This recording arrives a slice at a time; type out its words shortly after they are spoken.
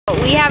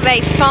have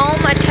a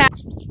foam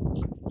attachment.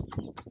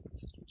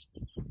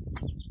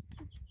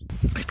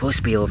 It's supposed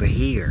to be over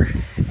here.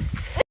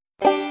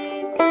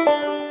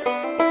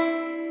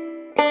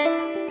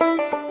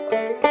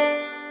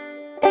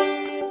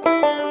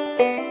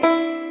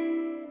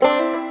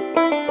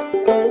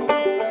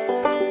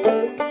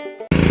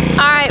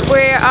 Alright, we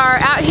are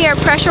out here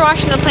pressure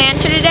washing the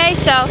planter today.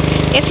 So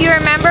if you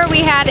remember,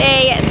 we had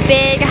a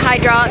big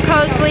hydraulic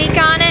hose leak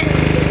on it.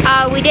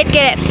 We did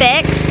get it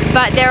fixed,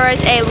 but there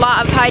was a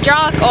lot of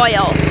hydraulic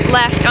oil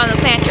left on the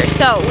planter.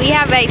 So we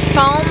have a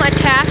foam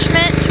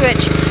attachment,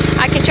 which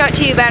I can show it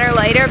to you better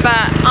later,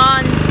 but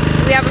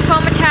we have a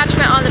foam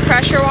attachment on the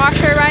pressure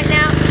washer right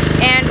now,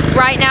 and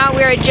right now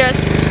we're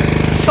just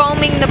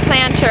foaming the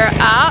planter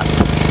up,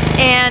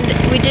 and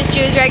we just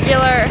use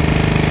regular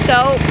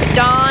soap,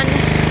 Dawn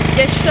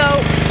dish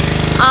soap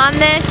on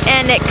this,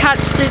 and it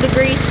cuts through the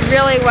grease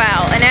really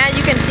well. And as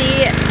you can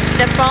see,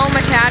 the foam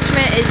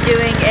attachment is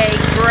doing a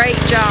great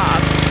job.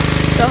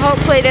 So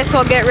hopefully this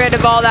will get rid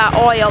of all that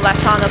oil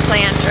that's on the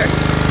planter.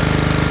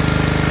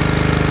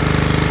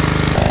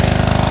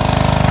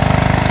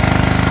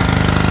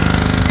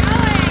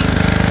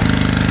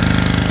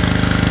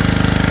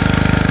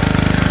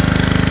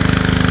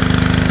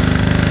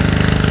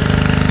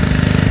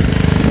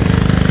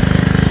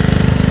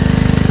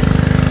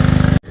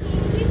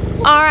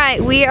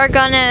 Alright, we are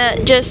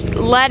gonna just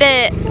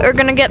we're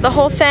gonna get the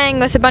whole thing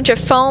with a bunch of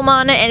foam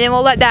on it, and then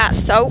we'll let that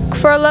soak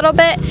for a little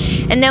bit,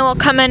 and then we'll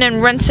come in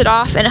and rinse it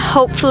off, and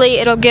hopefully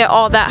it'll get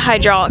all that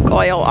hydraulic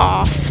oil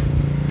off.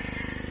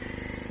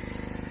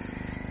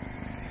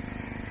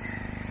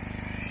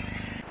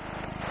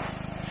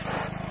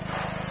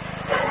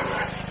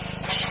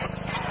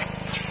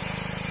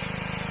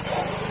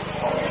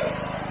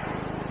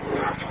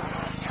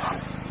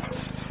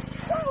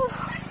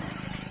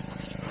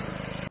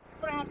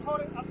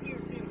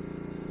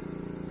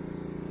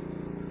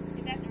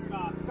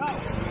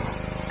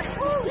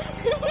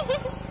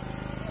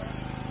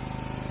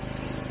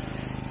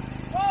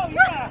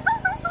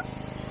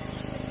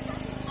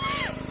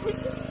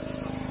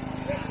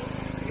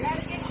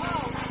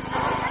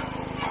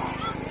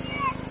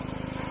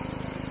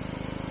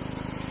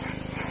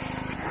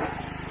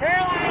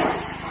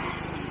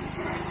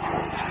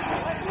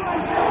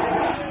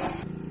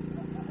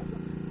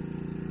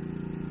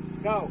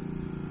 Go.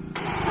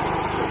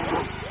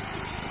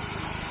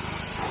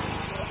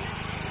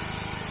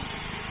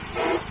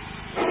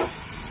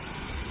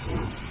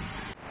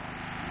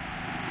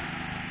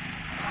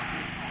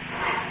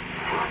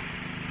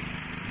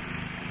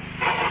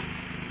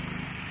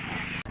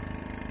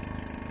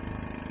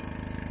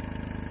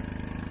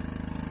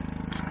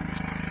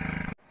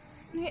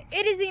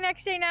 It is the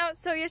next day now.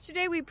 So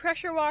yesterday we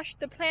pressure washed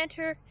the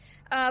planter.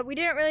 We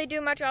didn't really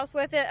do much else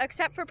with it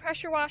except for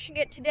pressure washing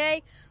it.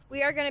 Today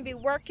we are going to be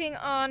working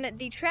on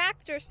the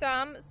tractor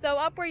some. So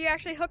up where you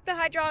actually hook the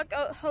hydraulic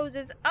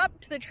hoses up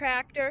to the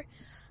tractor,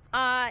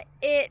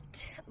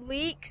 it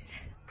leaks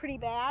pretty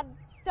bad.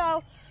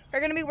 So we're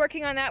going to be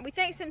working on that. We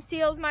think some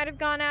seals might have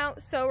gone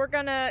out, so we're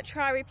going to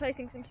try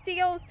replacing some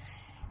seals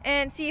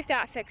and see if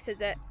that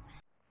fixes it.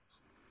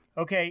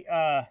 Okay,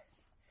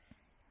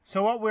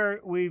 so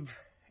what we've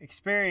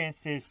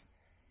experienced is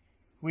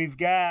we've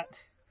got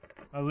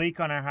a leak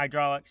on our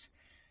hydraulics,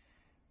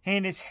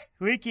 and it's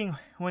leaking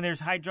when there's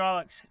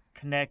hydraulics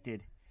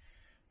connected,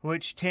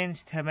 which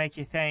tends to make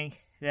you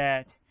think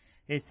that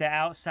it's the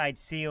outside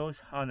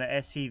seals on the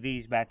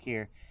SCVs back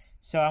here.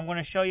 So I'm going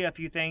to show you a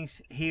few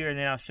things here, and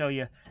then I'll show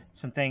you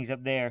some things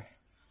up there.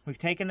 We've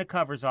taken the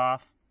covers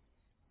off.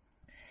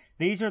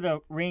 These are the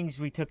rings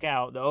we took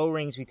out, the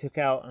O-rings we took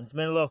out, and it's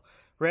been a little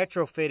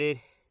retrofitted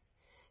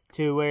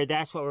to where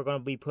that's what we're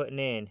going to be putting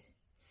in.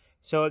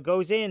 So it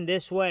goes in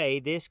this way.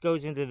 This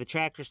goes into the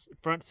tractor's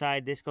front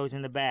side. This goes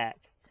in the back.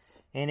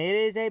 And it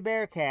is a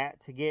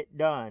Bearcat to get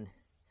done.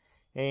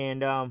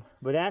 And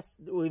but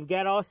we've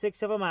got all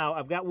 6 of them out.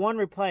 I've got one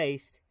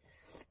replaced,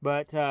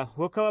 but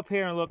we'll come up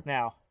here and look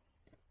now.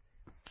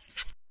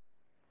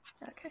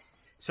 Okay.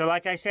 So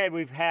like I said,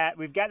 we've got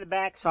the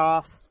backs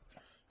off,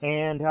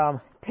 and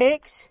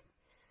picks,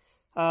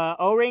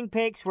 O-ring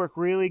picks work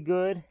really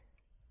good.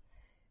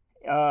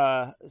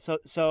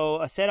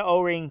 So a set of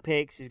O-ring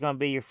picks is going to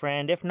be your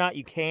friend. If not,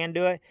 you can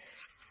do it.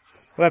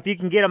 Well, if you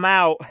can get them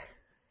out,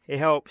 it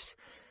helps.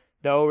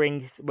 The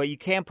O-rings, but you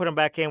can put them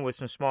back in with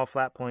some small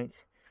flat points.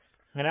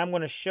 And I'm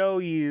going to show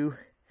you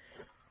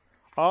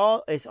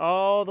it's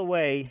all the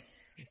way.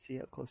 Let's see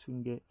how close we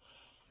can get.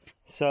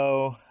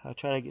 So I'll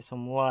try to get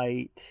some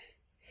light.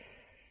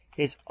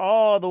 It's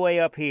all the way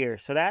up here.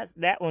 So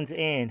that one's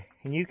in,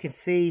 and you can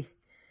see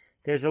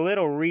there's a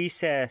little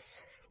recess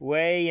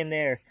way in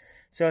there.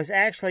 So it's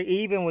actually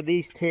even with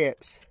these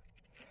tips.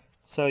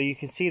 So you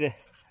can see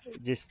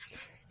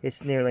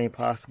it's nearly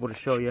impossible to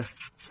show you.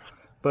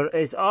 But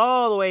it's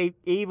all the way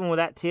even with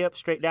that tip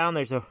straight down.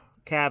 There's a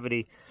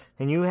cavity,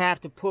 and you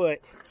have to put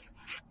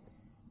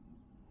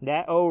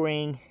that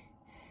O-ring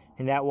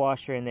and that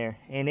washer in there.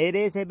 And it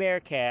is a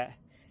Bearcat.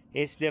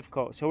 It's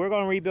difficult. So we're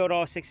going to rebuild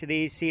all 6 of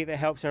these, see if it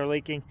helps our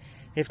leaking.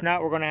 If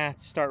not, we're going to have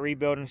to start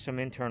rebuilding some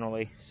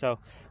internally, so,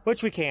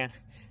 which we can.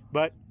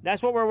 But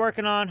that's what we're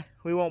working on.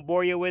 We won't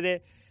bore you with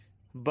it,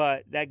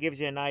 but that gives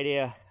you an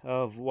idea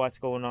of what's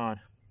going on.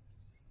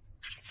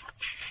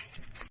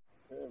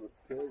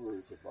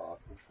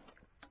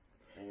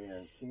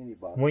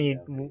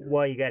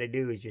 What you got to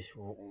do is just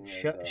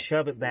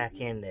shove it back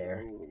in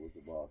there,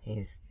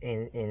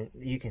 and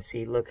you can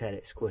see, look at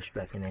it squished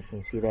back in there. Can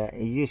you see that?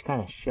 You just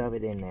kind of shove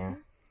it in there.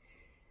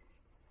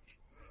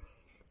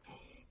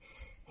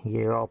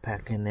 Get it all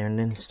packed in there, and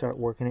then start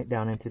working it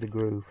down into the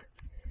groove.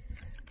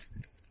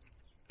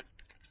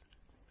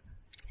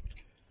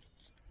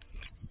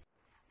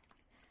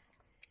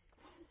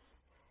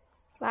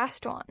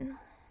 Last one.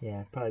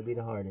 Yeah, it'd probably be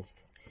the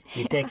hardest.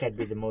 You'd think I'd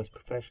be the most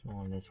professional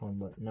on this one,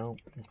 but nope,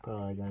 it's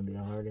probably going to be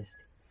the hardest.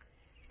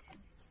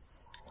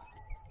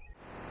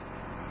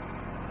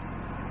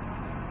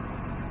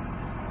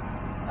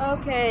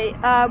 Okay,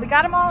 we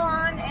got them all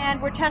on and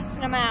we're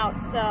testing them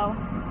out, so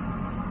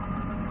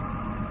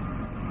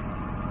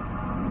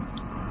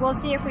we'll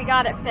see if we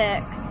got it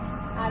fixed.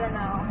 I don't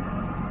know.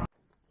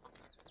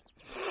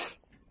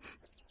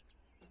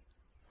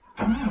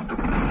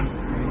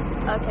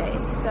 Okay,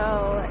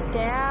 so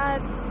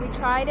Dad, we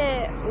tried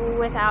it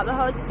without the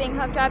hoses being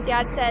hooked up.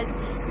 Dad says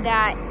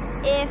that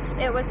if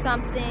it was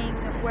something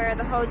where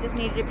the hoses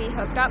needed to be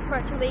hooked up for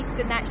it to leak,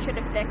 then that should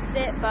have fixed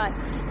it. But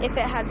if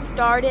it had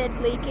started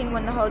leaking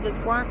when the hoses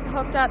weren't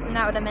hooked up, then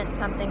that would have meant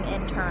something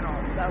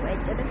internal. So it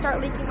didn't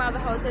start leaking while the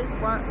hoses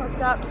weren't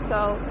hooked up,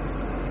 so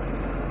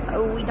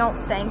we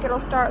don't think it'll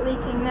start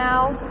leaking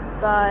now,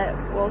 but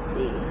we'll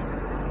see.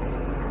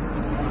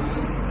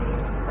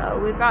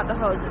 So we've got the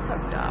hoses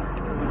hooked up.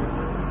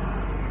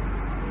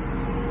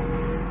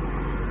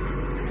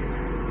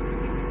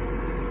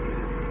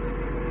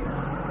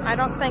 I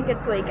don't think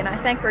it's leaking.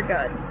 I think we're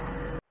good.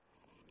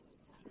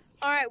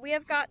 Alright, we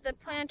have got the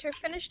planter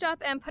finished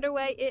up and put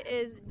away. It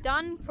is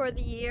done for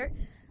the year.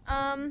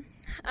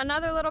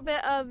 Another little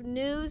bit of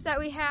news that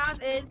we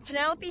have is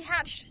Penelope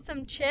hatched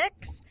some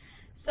chicks.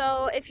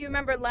 So if you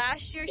remember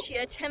last year, she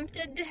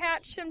attempted to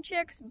hatch some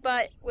chicks,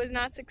 but was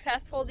not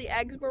successful. The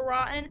eggs were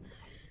rotten.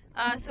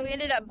 So we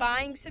ended up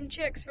buying some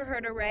chicks for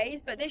her to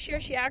raise, but this year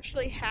she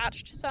actually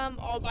hatched some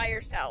all by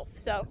herself.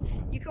 So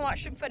you can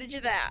watch some footage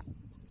of that.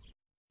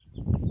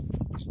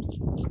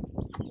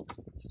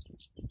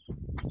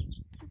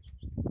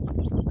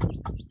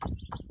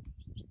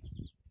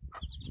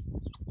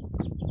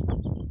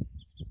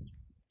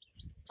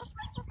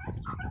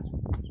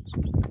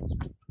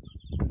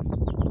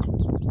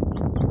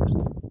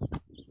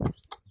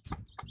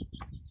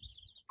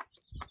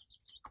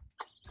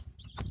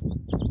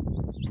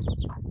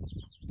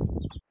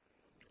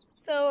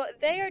 So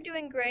they are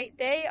doing great.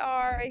 They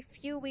are a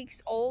few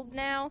weeks old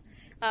now.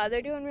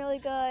 They're doing really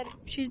good.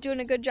 She's doing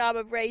a good job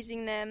of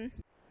raising them.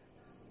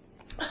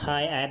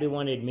 Hi, Abby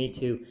wanted me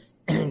to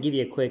give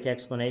you a quick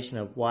explanation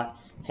of what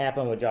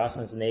happened with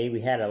Jocelyn's knee.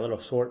 We had a little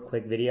short,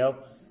 quick video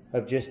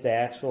of just the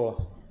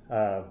actual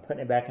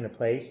putting it back into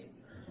place.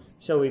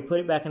 So we put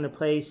it back into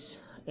place.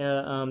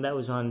 That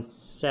was on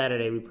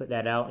Saturday. We put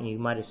that out, and you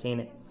might have seen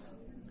it.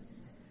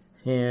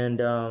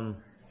 And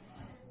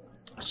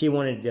she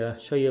wanted to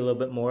show you a little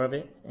bit more of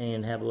it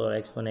and have a little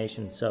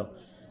explanation. So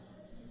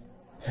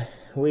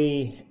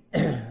we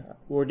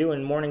were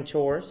doing morning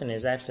chores, and it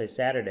was actually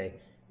Saturday.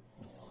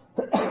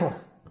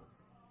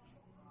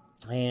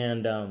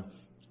 And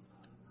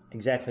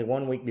exactly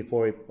 1 week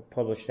before we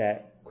published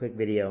that quick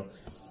video,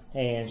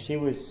 and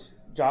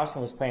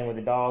Jocelyn was playing with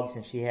the dogs,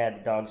 and she had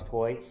the dog's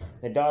toy.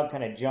 The dog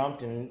kind of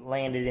jumped and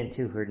landed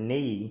into her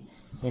knee,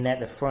 and at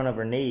the front of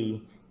her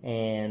knee,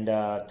 and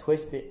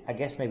twisted, I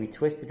guess maybe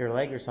twisted her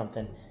leg or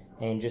something,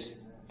 and just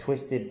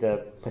twisted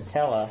the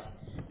patella,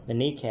 the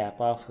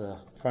kneecap, off the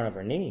front of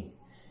her knee.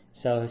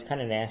 So it was kind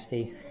of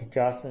nasty.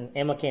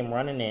 Emma came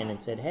running in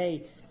and said,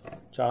 "Hey,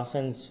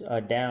 Jocelyn's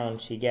down.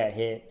 She got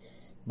hit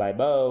by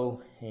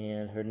Bo,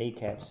 and her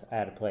kneecap's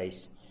out of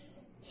place."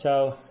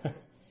 So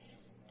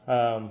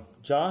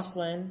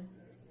Jocelyn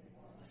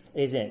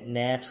isn't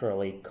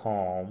naturally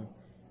calm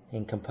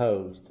and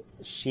composed.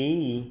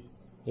 She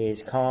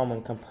is calm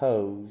and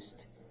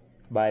composed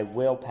by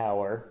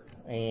willpower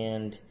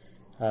and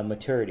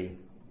maturity.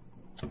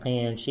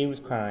 And she was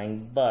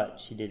crying, but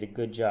she did a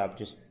good job.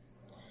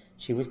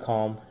 She was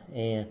calm,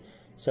 and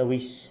so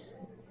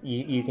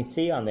you can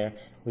see on there,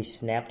 we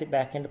snapped it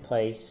back into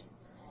place,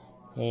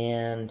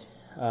 and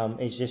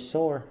it's just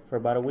sore for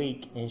about a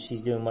week, and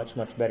she's doing much,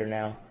 much better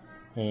now.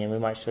 And we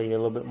might show you a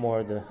little bit more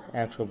of the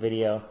actual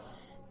video.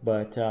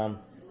 But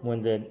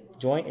when the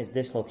joint is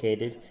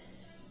dislocated,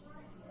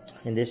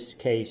 in this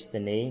case the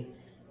knee,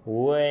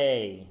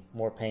 way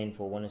more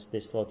painful when it's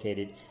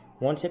dislocated.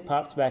 Once it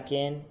pops back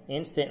in,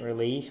 instant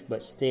relief,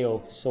 but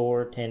still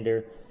sore,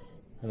 tender.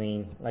 I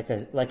mean, like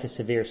a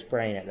severe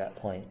sprain at that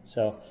point.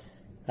 So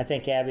I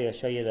think Abby will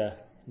show you the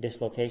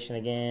dislocation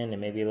again and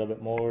maybe a little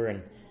bit more.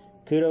 And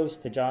kudos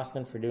to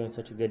Jocelyn for doing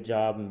such a good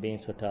job and being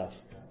so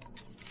tough.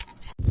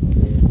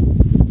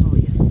 Oh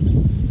yeah.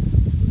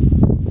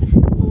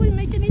 Will we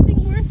make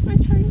anything worse by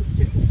trying to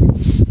straighten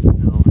it?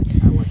 No,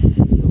 I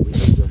wasn't.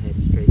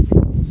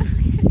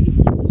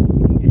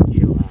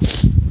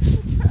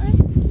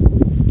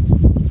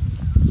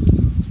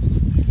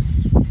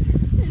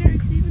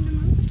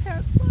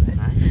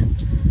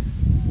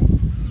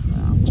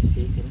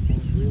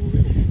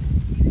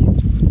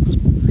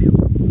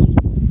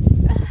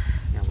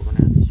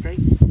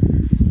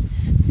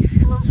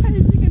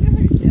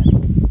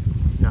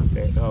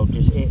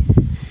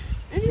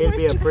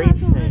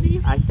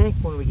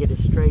 we get it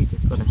straight,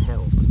 it's going to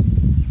help.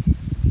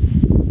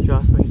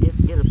 Jocelyn,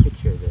 get a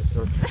picture of this.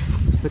 Or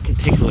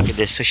take a look at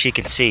this so she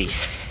can see.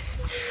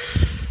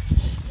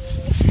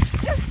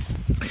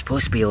 It's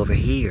supposed to be over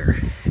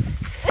here.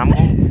 I'm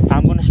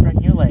going to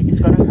straighten your leg.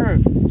 It's going to hurt.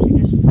 You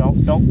just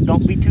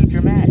don't be too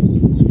dramatic.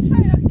 Try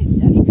not to,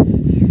 Daddy.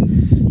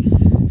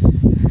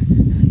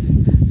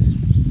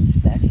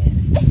 Back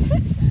in.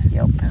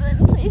 Yep.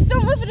 Please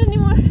don't move it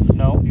anymore.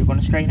 No, you're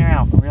going to straighten her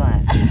out.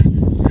 Relax.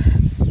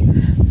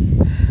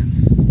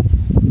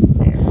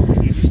 There.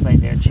 You just lay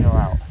there and chill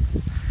out.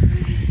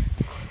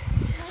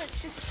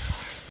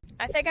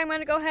 I think I'm going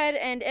to go ahead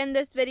and end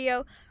this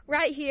video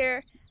right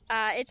here.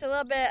 It's a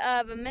little bit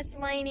of a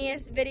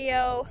miscellaneous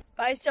video,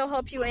 but I still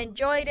hope you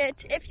enjoyed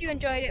it. If you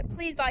enjoyed it,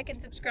 please like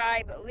and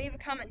subscribe, leave a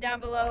comment down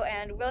below,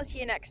 and we'll see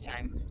you next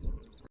time.